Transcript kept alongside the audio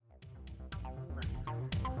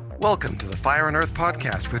Welcome to the Fire and Earth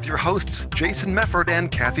podcast with your hosts, Jason Mefford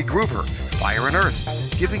and Kathy Gruber. Fire and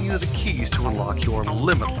Earth, giving you the keys to unlock your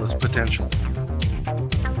limitless potential.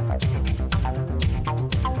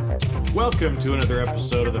 Welcome to another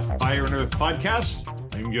episode of the Fire and Earth podcast.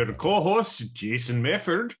 I'm your co-host, Jason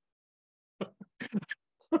Mefford.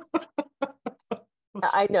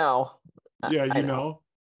 I know. Yeah, you know.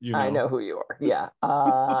 I know who you are. Yeah.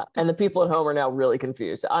 And the people at home are now really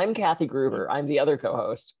confused. I'm Kathy Gruber. I'm the other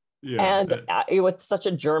co-host. Yeah. And with such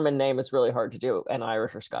a German name, it's really hard to do an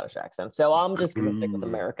Irish or Scottish accent. So I'm just going to stick with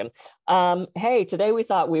American. Hey, today we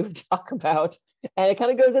thought we would talk about, and it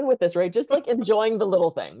kind of goes in with this, right? Just like enjoying the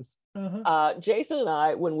little things. Jason and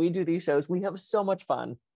I, when we do these shows, we have so much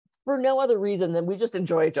fun for no other reason than we just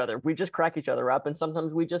enjoy each other. We just crack each other up. And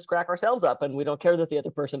sometimes we just crack ourselves up and we don't care that the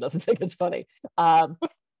other person doesn't think it's funny.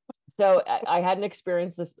 So I had an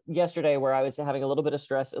experience this yesterday where I was having a little bit of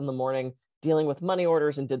stress in the morning dealing with money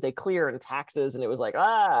orders and did they clear and taxes. And it was like,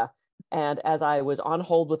 and as I was on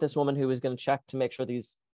hold with this woman who was going to check to make sure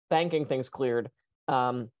these banking things cleared,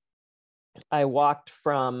 I walked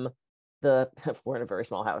from we're in a very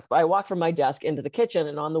small house, but I walked from my desk into the kitchen,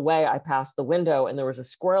 and on the way I passed the window and there was a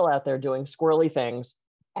squirrel out there doing squirrely things.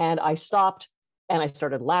 And I stopped and I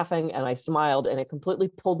started laughing and I smiled, and it completely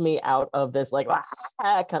pulled me out of this like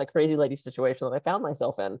kind of crazy lady situation that I found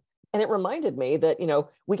myself in. And it reminded me that,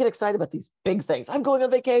 we get excited about these big things. I'm going on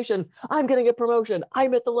vacation. I'm getting a promotion. I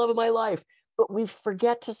met the love of my life. But we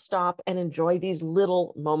forget to stop and enjoy these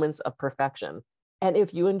little moments of perfection. And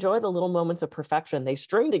if you enjoy the little moments of perfection, they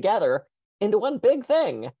string together into one big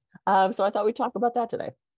thing. So I thought we'd talk about that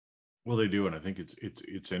today. Well, they do. And I think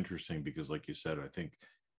it's interesting because, like you said, I think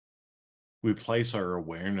we place our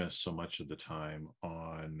awareness so much of the time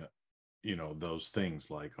on those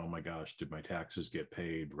things like, oh my gosh, did my taxes get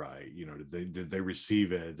paid right? Did they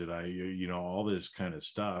receive it? Did I, all this kind of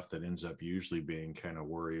stuff that ends up usually being kind of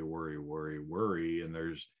worry. And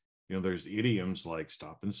there's idioms like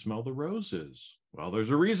stop and smell the roses. Well,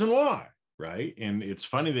 there's a reason why, right? And it's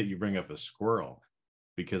funny that you bring up a squirrel,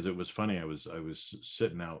 because it was funny. I was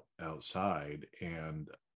sitting outside, and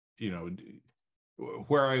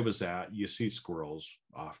where I was at, you see squirrels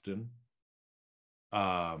often.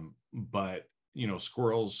 But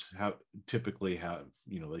squirrels typically have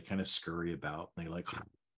they kind of scurry about, and they like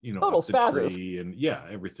total spazzes and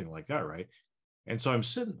everything like that, right? And so I'm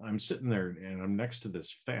sitting there, and I'm next to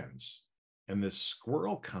this fence, and this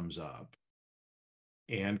squirrel comes up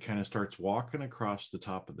and kind of starts walking across the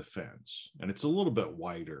top of the fence, and it's a little bit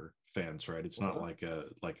wider fence, right? It's not like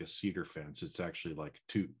a cedar fence. It's actually like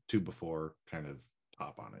two before kind of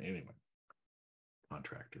top on it. Anyway,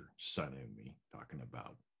 contractor son and me talking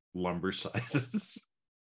about lumber sizes.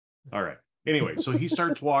 All right. Anyway, so he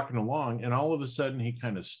starts walking along, and all of a sudden he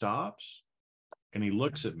kind of stops and he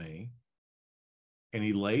looks at me, and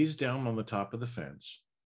he lays down on the top of the fence,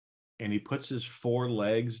 and he puts his four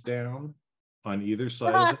legs down on either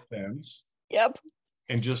side of the fence. Yep.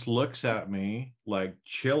 And just looks at me like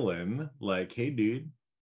chilling, like, hey dude,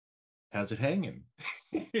 how's it hanging?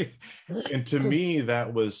 And to me,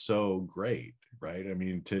 that was so great, right? I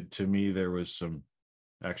mean, to me, there was some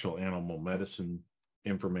actual animal medicine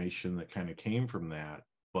information that kind of came from that.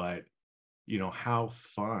 But, how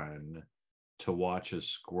fun to watch a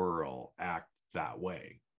squirrel act that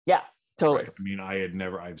way. Yeah, totally. Right? I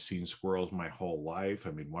mean, I've seen squirrels my whole life.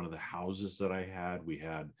 I mean, one of the houses that I had, we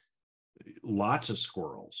had lots of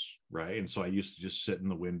squirrels, right? And so I used to just sit in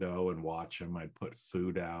the window and watch them. I'd put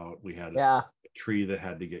food out. We had a tree that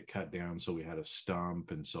had to get cut down, so we had a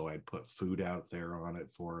stump, and so I'd put food out there on it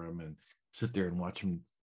for them and sit there and watch them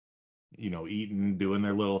eating, doing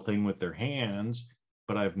their little thing with their hands.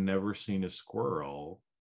 But I've never seen a squirrel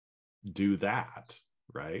do that,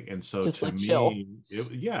 right? And so just to like me,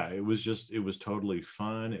 it was totally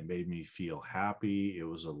fun. It made me feel happy. It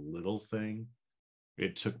was a little thing.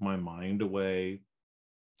 It took my mind away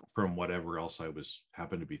from whatever else I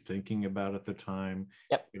happened to be thinking about at the time.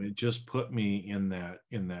 Yep. And it just put me in that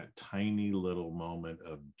tiny little moment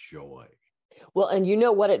of joy. Well, and you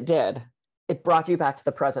know what it did? It brought you back to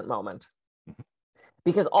the present moment.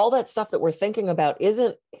 Because all that stuff that we're thinking about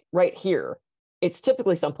isn't right here. It's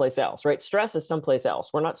typically someplace else, right? Stress is someplace else.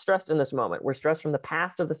 We're not stressed in this moment. We're stressed from the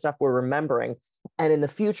past of the stuff we're remembering, and in the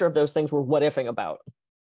future of those things we're what-ifing about.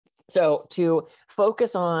 So to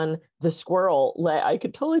focus on the squirrel, I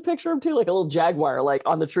could totally picture him too, like a little jaguar, like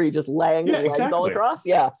on the tree, just laying his legs all across.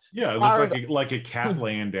 Yeah. Yeah. It looks like a cat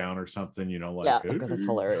laying down or something, like. Yeah. Okay, that's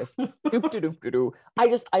hilarious.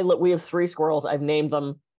 We have 3 squirrels. I've named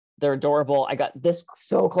them. They're adorable. I got this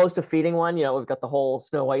so close to feeding one. We've got the whole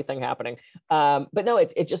Snow White thing happening. But no,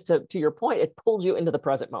 it just to your point, it pulled you into the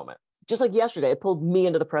present moment. Just like yesterday, it pulled me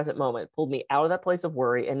into the present moment. It pulled me out of that place of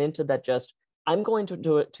worry and into that just, I'm going to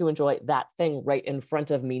do it to enjoy that thing right in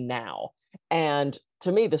front of me now. And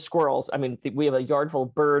to me, the squirrels, I mean, we have a yard full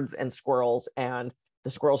of birds and squirrels, and the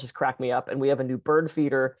squirrels just crack me up. And we have a new bird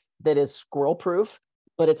feeder that is squirrel proof,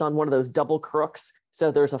 but it's on one of those double crooks.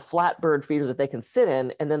 So there's a flat bird feeder that they can sit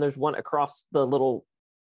in, and then there's one across the little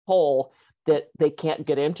hole that they can't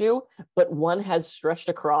get into, but one has stretched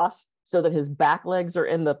across so that his back legs are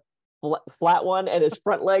in the flat one and his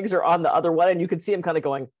front legs are on the other one. And you can see him kind of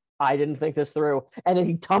going, I didn't think this through. And then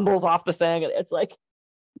he tumbles off the thing. And it's like,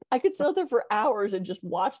 I could sit there for hours and just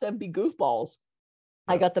watch them be goofballs.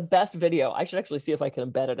 I got the best video. I should actually see if I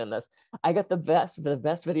can embed it in this. I got the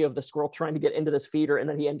best video of the squirrel trying to get into this feeder, and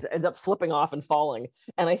then he ends up flipping off and falling.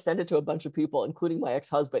 And I sent it to a bunch of people, including my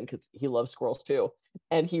ex-husband, because he loves squirrels too.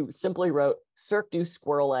 And he simply wrote, Cirque du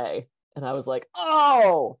Squirrel A. And I was like,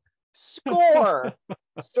 oh, score!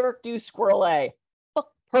 Cirque du Squirrel A. Oh,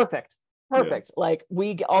 perfect. Yeah. Like,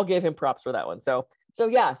 we all gave him props for that one. So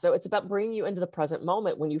it's about bringing you into the present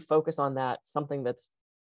moment when you focus on that, something that's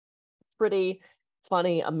pretty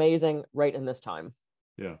funny, amazing, right in this time.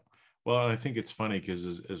 Yeah. Well, I think it's funny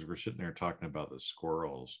because as we're sitting there talking about the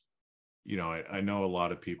squirrels, I know a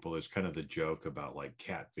lot of people, there's kind of the joke about like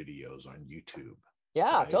cat videos on YouTube.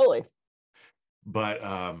 Yeah, right? Totally. But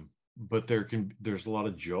there's a lot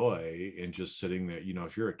of joy in just sitting there.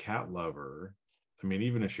 If you're a cat lover, I mean,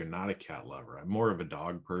 even if you're not a cat lover, I'm more of a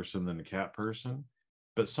dog person than a cat person.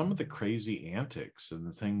 But some of the crazy antics and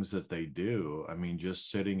the things that they do, I mean,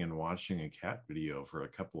 just sitting and watching a cat video for a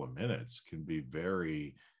couple of minutes can be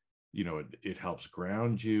very, it helps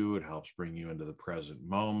ground you. It helps bring you into the present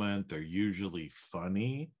moment. They're usually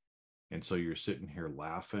funny. And so you're sitting here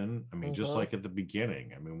laughing. I mean, just like at the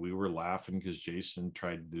beginning, I mean, we were laughing because Jason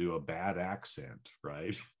tried to do a bad accent,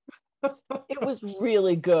 right? It was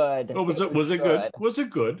really good. Oh, was it good? Was it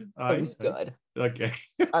good? It was good. Okay.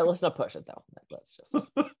 All right, let's not push it though. Let's just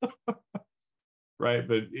right,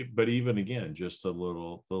 but even again, just the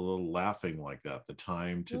little laughing like that, the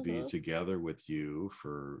time to be together with you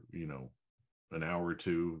for an hour or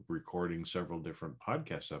two, recording several different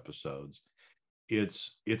podcast episodes.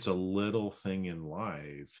 It's a little thing in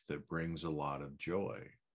life that brings a lot of joy,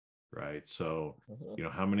 right? So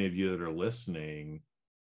how many of you that are listening,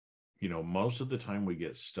 most of the time we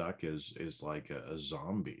get stuck is like a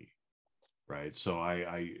zombie, right? So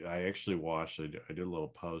I actually watched, I did a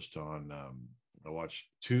little post on, I watched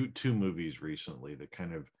two movies recently that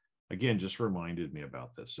kind of, again, just reminded me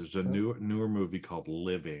about this. There's a newer movie called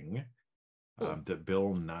Living that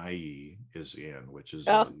Bill Nye is in, which is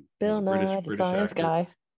Bill Nye, the science actor. guy.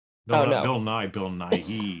 No, not Bill Nye, Bill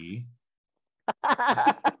Nye.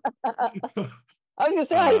 I was gonna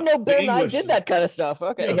say, I didn't know Bill Nye did that kind of stuff.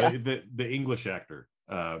 Okay, yeah. The English actor,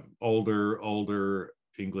 older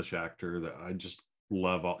English actor that I just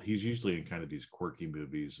love. He's usually in kind of these quirky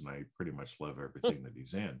movies, and I pretty much love everything that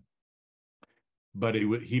he's in. But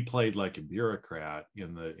he played like a bureaucrat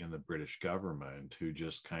in the British government who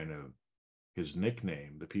just kind of, his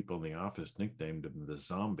nickname, the people in the office nicknamed him the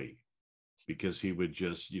zombie, because he would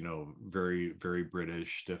just, very, very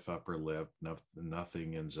British, stiff upper lip,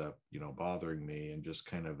 nothing ends up, bothering me, and just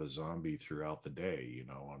kind of a zombie throughout the day,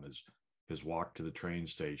 on his walk to the train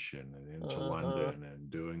station and into London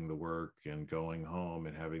and doing the work and going home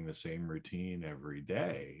and having the same routine every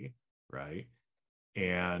day, right?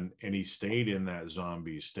 And he stayed in that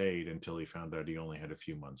zombie state until he found out he only had a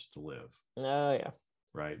few months to live. Oh, yeah.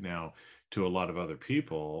 Right. Now, to a lot of other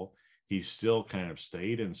people, he still kind of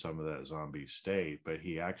stayed in some of that zombie state, but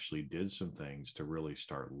he actually did some things to really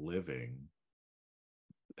start living,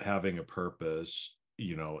 having a purpose,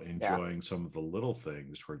 enjoying some of the little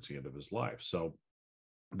things towards the end of his life. So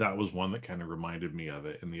that was one that kind of reminded me of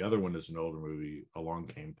it. And the other one is an older movie, Along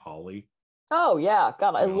Came Polly. Oh yeah,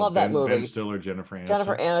 God, I love that movie. Ben Stiller, Jennifer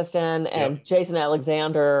Aniston, and Jason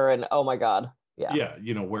Alexander, and oh my God, yeah.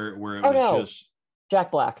 Where it was just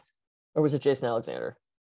Jack Black, or was it Jason Alexander?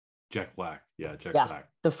 Jack Black, Jack Black,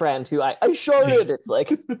 the friend who I shorted. It's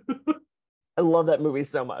like I love that movie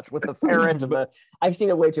so much with the ferret and I've seen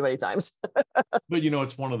it way too many times. But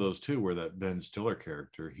it's one of those too where that Ben Stiller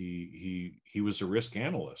character, he was a risk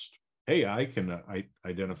analyst. Hey, I can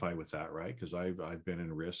identify with that, right? Because I've been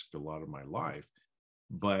in risk a lot of my life.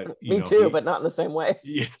 But me too, but not in the same way.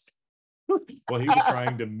 Yes. Well, he was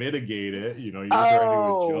trying to mitigate it. You're trying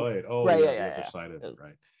to enjoy it. Oh, right, the other side of it,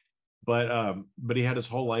 right? But he had his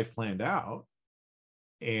whole life planned out,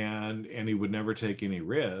 and he would never take any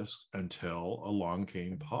risks until along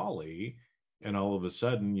came Polly, and all of a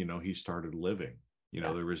sudden, he started living.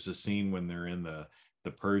 Yeah. There was a scene when they're in the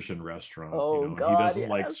Persian restaurant, Oh and he God, doesn't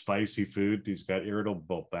like yes. spicy food. He's got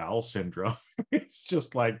irritable bowel syndrome. It's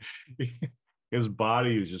just like his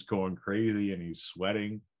body is just going crazy and he's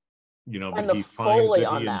sweating, but And the he finds Foley that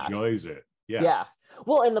on he that. enjoys it. Yeah. Yeah.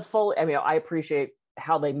 Well, and the Foley, I mean, I appreciate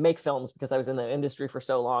how they make films because I was in the industry for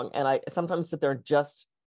so long. And I sometimes sit there and just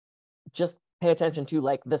pay attention to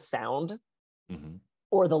like the sound Mm-hmm.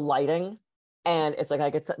 or the lighting. And it's like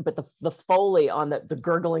I get, but the Foley on the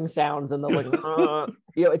gurgling sounds and the like,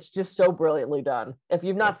 it's just so brilliantly done. If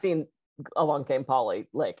you've not seen Along Came Polly,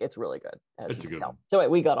 like it's really good, as It's you a can good tell. one. So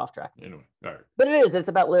wait, we got off track. Anyway, all right. But it's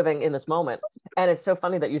about living in this moment. And it's so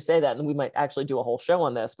funny that you say that, and we might actually do a whole show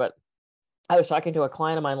on this. But I was talking to a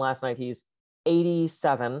client of mine last night. He's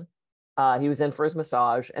 87. He was in for his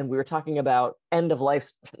massage, and we were talking about end of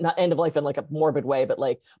life, not end of life in like a morbid way, but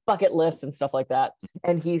like bucket lists and stuff like that.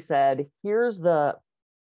 And he said, "Here's the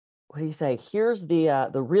what do you say? Here's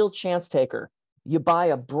the real chance taker. You buy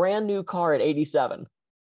a brand new car at 87."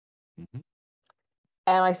 Mm-hmm.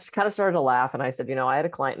 And I kind of started to laugh, and I said, I had a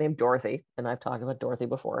client named Dorothy, and I've talked about Dorothy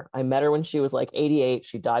before. I met her when she was like 88.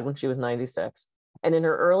 She died when she was 96. And in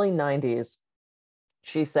her early 90s,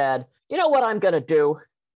 she said, "You know what I'm going to do?"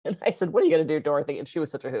 And I said, "What are you going to do, Dorothy?" And she was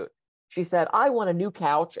such a hoot. She said, "I want a new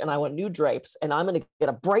couch and I want new drapes, and I'm going to get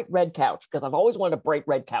a bright red couch because I've always wanted a bright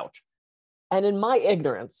red couch." And in my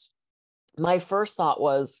ignorance, my first thought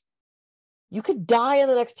was, you could die in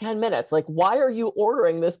the next 10 minutes. Like, why are you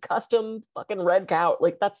ordering this custom fucking red couch?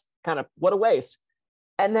 Like, that's kind of what a waste.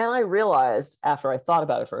 And then I realized, after I thought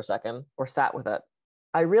about it for a second or sat with it,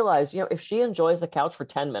 I realized, if she enjoys the couch for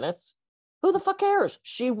 10 minutes, who the fuck cares?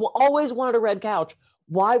 She always wanted a red couch.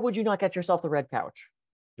 Why would you not get yourself the red couch?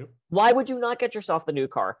 Yep. Why would you not get yourself the new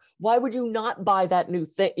car? Why would you not buy that new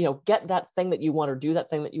thing, get that thing that you want or do that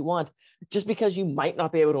thing that you want just because you might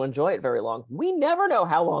not be able to enjoy it very long? We never know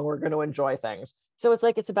how long we're going to enjoy things. So it's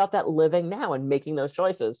like, it's about that living now and making those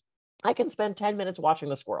choices. I can spend 10 minutes watching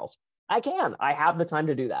the squirrels. I have the time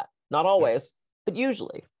to do that. Not always, but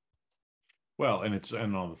usually. Well, and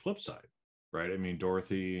on the flip side, right? I mean,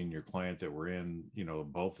 Dorothy and your client that were in,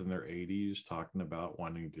 both in their 80s talking about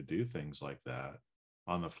wanting to do things like that.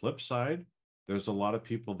 On the flip side, there's a lot of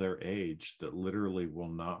people their age that literally will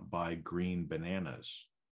not buy green bananas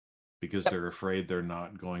because they're afraid they're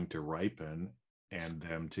not going to ripen, and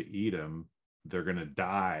them to eat them, they're going to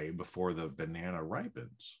die before the banana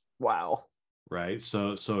ripens. Wow. Right.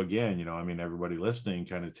 So again, I mean, everybody listening,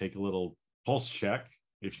 kind of take a little pulse check,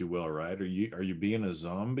 if you will, right? Are you being a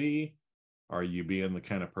zombie? Are you being the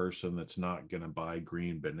kind of person that's not going to buy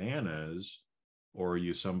green bananas? Or are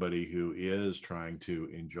you somebody who is trying to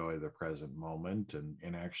enjoy the present moment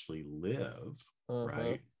and actually live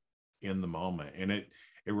right in the moment? And it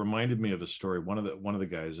reminded me of a story. One of the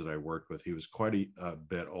guys that I worked with, he was quite a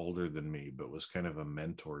bit older than me, but was kind of a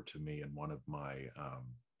mentor to me in one of my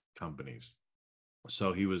companies.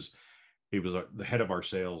 So he was the head of our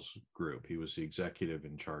sales group. He was the executive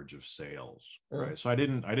in charge of sales, right? So I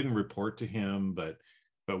didn't report to him, but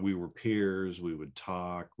we were peers. We would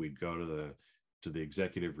talk. We'd go to the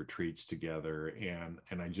executive retreats together,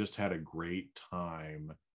 and I just had a great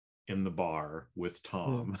time in the bar with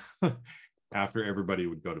Tom after everybody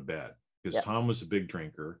would go to bed, because Tom was a big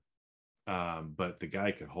drinker, but the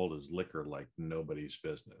guy could hold his liquor like nobody's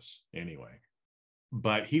business anyway.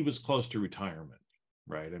 But he was close to retirement,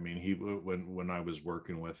 right? I mean, when I was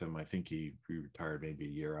working with him, I think he retired maybe a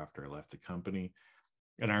year after I left the company.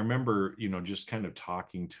 And I remember, just kind of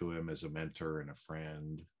talking to him as a mentor and a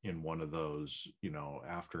friend in one of those,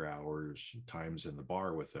 after hours times in the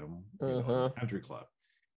bar with him, in the country club,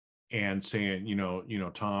 and saying,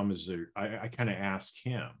 Tom, is there, I kind of asked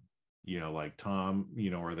him, like, Tom,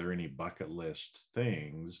 are there any bucket list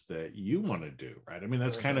things that you want to do? Right. I mean,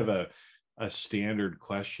 that's kind of a standard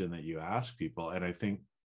question that you ask people. And I think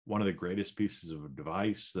one of the greatest pieces of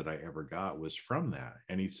advice that I ever got was from that.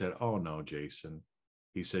 And he said, "Oh no, Jason."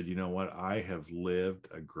 He said, "You know what? I have lived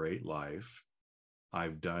a great life.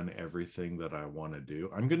 I've done everything that I want to do.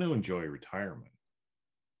 I'm going to enjoy retirement,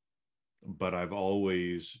 but I've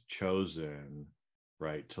always chosen,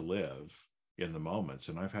 right, to live in the moments.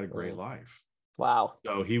 And I've had a great life." Wow.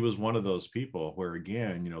 So he was one of those people where,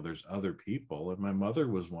 again, there's other people. And my mother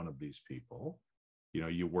was one of these people.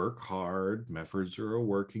 You work hard. Meffords are a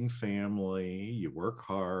working family. You work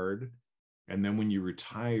hard. And then when you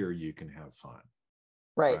retire, you can have fun.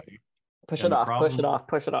 Right. Push it off, push it off,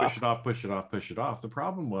 push it off. Push it off, push it off, push it off. The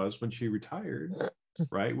problem was when she retired,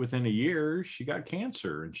 right, within a year, she got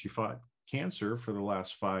cancer and she fought cancer for the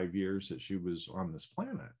last 5 years that she was on this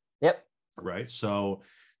planet. Yep. Right. So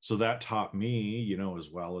that taught me, you know, as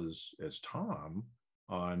well as Tom,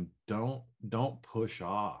 on don't push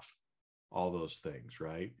off all those things,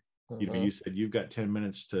 right? You know, you said you've got 10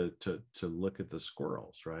 minutes to look at the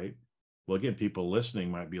squirrels, right? Well, again, people listening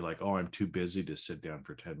might be like, oh, I'm too busy to sit down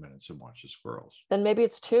for 10 minutes and watch the squirrels. Then maybe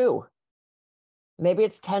it's 2. Maybe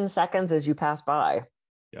it's 10 seconds as you pass by.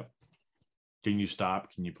 Yep. Can you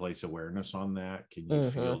stop? Can you place awareness on that? Can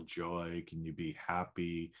you feel joy? Can you be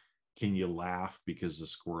happy? Can you laugh because the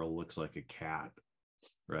squirrel looks like a cat?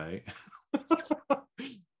 Right.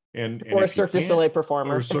 and or a Cirque du Soleil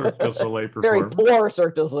performer. Or Cirque du Soleil performer. Very poor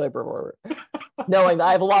Cirque du Soleil performer. Knowing that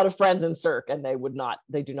I have a lot of friends in Cirque and they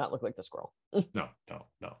do not look like the squirrel. No.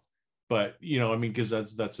 But, you know, I mean, because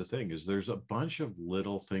that's the thing, is there's a bunch of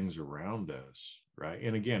little things around us, right?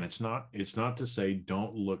 And again, it's not to say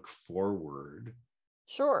don't look forward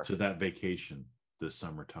to that vacation this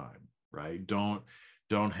summertime, right? Don't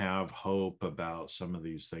have hope about some of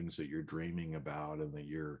these things that you're dreaming about and that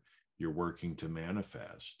you're working to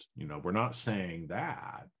manifest. You know, we're not saying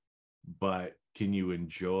that, but can you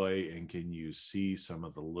enjoy and can you see some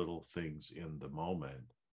of the little things in the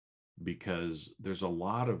moment? Because there's a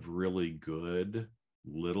lot of really good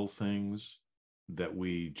little things that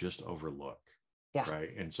we just overlook. Yeah. Right.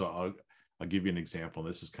 And so I'll give you an example.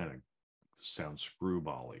 This is kind of sounds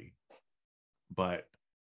screwball-y, but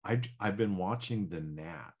I've been watching the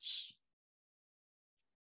gnats.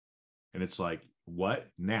 And it's like, what?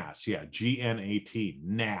 Gnats. Yeah, GNAT,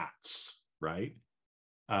 gnats, right?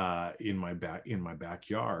 In my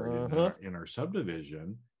backyard, in our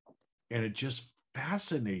subdivision. And it just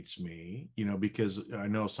fascinates me, you know, because I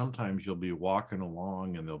know sometimes you'll be walking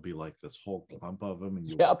along and there'll be like this whole clump of them and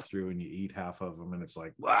you walk through and you eat half of them and it's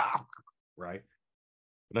like, wow, right?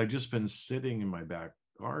 But I've just been sitting in my back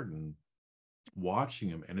garden watching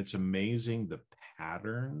them, and it's amazing the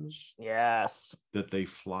patterns that they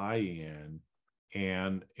fly in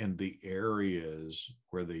and the areas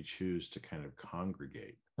where they choose to kind of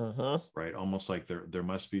congregate. Right, almost like there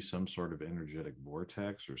must be some sort of energetic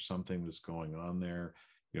vortex or something that's going on there.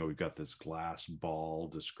 You know, we've got this glass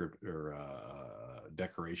ball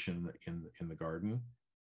decoration in the garden,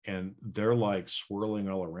 and they're like swirling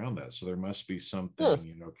all around that. So there must be something,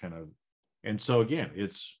 you know, kind of. And so again,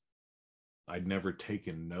 I'd never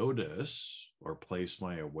taken notice or placed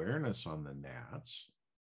my awareness on the gnats.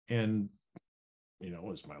 And, you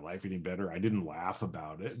know, is my life any better? I didn't laugh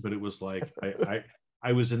about it, but it was like,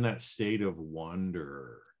 I was in that state of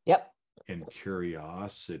wonder and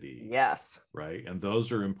curiosity. Yes. Right. And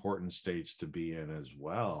those are important states to be in, as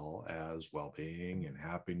well as well-being and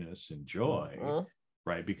happiness and joy.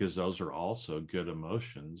 Right. Because those are also good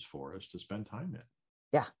emotions for us to spend time in.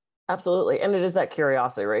 Yeah. Absolutely. And it is that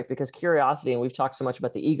curiosity, right? Because curiosity, and we've talked so much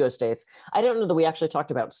about the ego states. I don't know that we actually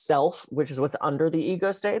talked about self, which is what's under the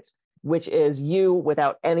ego states, which is you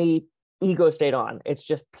without any ego state on. It's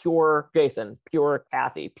just pure Jason, pure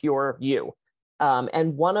Kathy, pure you.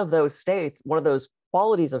 And one of those states, one of those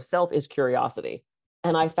qualities of self is curiosity.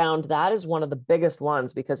 And I found that is one of the biggest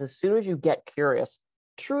ones, because as soon as you get curious,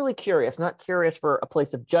 truly curious, not curious for a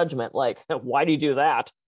place of judgment, like, why do you do that?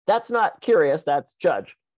 That's not curious, that's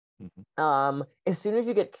judge. As soon as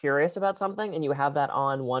you get curious about something and you have that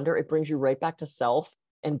awe and wonder, it brings you right back to self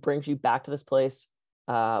and brings you back to this place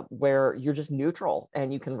where you're just neutral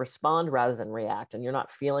and you can respond rather than react, and you're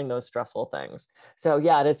not feeling those stressful things. So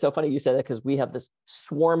yeah, and it's so funny you said that, because we have this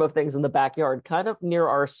swarm of things in the backyard, kind of near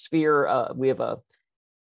our sphere. We have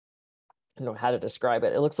I don't know how to describe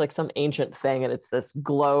it. It looks like some ancient thing, and it's this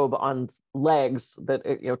globe on legs that,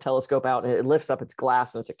 you know, telescope out, and it lifts up its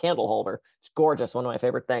glass, and it's a candle holder. It's gorgeous, one of my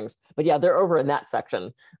favorite things. But yeah, they're over in that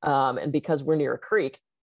section, and because we're near a creek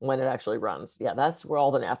when it actually runs, yeah, that's where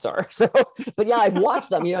all the gnats are. So, but yeah, I've watched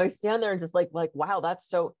them. You know, I stand there and just like, wow, that's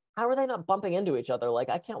so. How are they not bumping into each other? Like,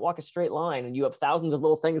 I can't walk a straight line, and you have thousands of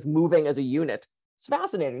little things moving as a unit. It's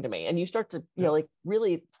fascinating to me, and you start to, you know, like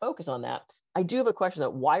really focus on that. I do have a question though.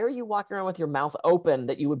 Why are you walking around with your mouth open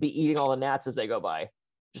that you would be eating all the gnats as they go by?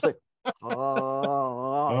 Just like,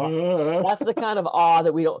 oh, that's the kind of awe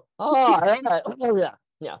that we don't. Oh yeah,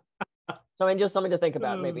 yeah. So I mean, just something to think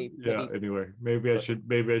about. Maybe. Anyway, maybe I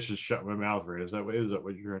should shut my mouth. Right? Is that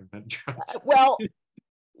what you're intending? Well,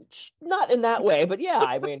 not in that way, but yeah.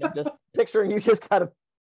 I mean, I'm just picturing you just kind of.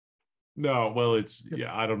 No, well, it's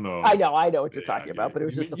I don't know. I know what you're talking about, but it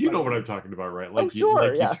was just you know what I'm talking about, right? Like, you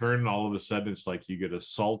turn, and all of a sudden it's like you get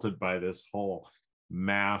assaulted by this whole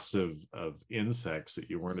mass of insects that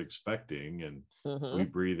you weren't expecting, and we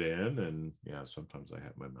breathe in, and sometimes I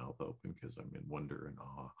have my mouth open because I'm in wonder and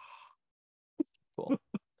awe. Cool.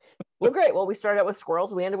 Well, great. Well, we started out with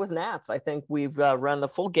squirrels. We ended with gnats. I think we've run the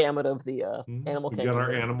full gamut of the animal We kingdom. got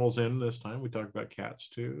our animals in this time. We talked about cats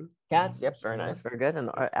too. Cats, yep, very nice, very good. And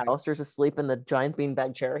Alistair's asleep in the giant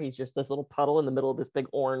beanbag chair. He's just this little puddle in the middle of this big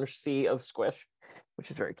orange sea of squish, which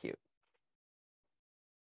is very cute.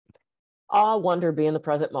 Wonder, be in the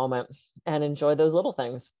present moment and enjoy those little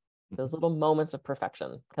things, those little moments of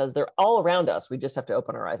perfection, because they're all around us. We just have to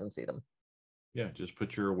open our eyes and see them. Yeah, just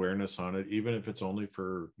put your awareness on it, even if it's only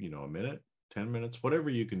for, a minute, 10 minutes, whatever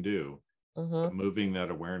you can do. But moving that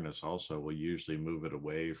awareness also will usually move it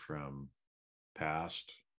away from past,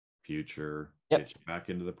 future, get you back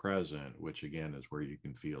into the present, which again is where you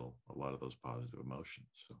can feel a lot of those positive emotions.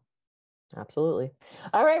 So absolutely.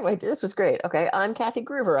 All right, wait, this was great. Okay, I'm Kathy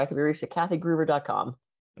Groover. I can be reached at kathygruver.com.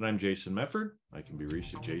 And I'm Jason Mefford. I can be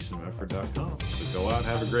reached at jasonmefford.com. So go out,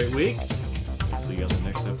 have a great week. See you on the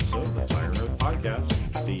next episode of the Fire and Earth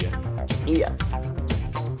Podcast. See ya. See ya.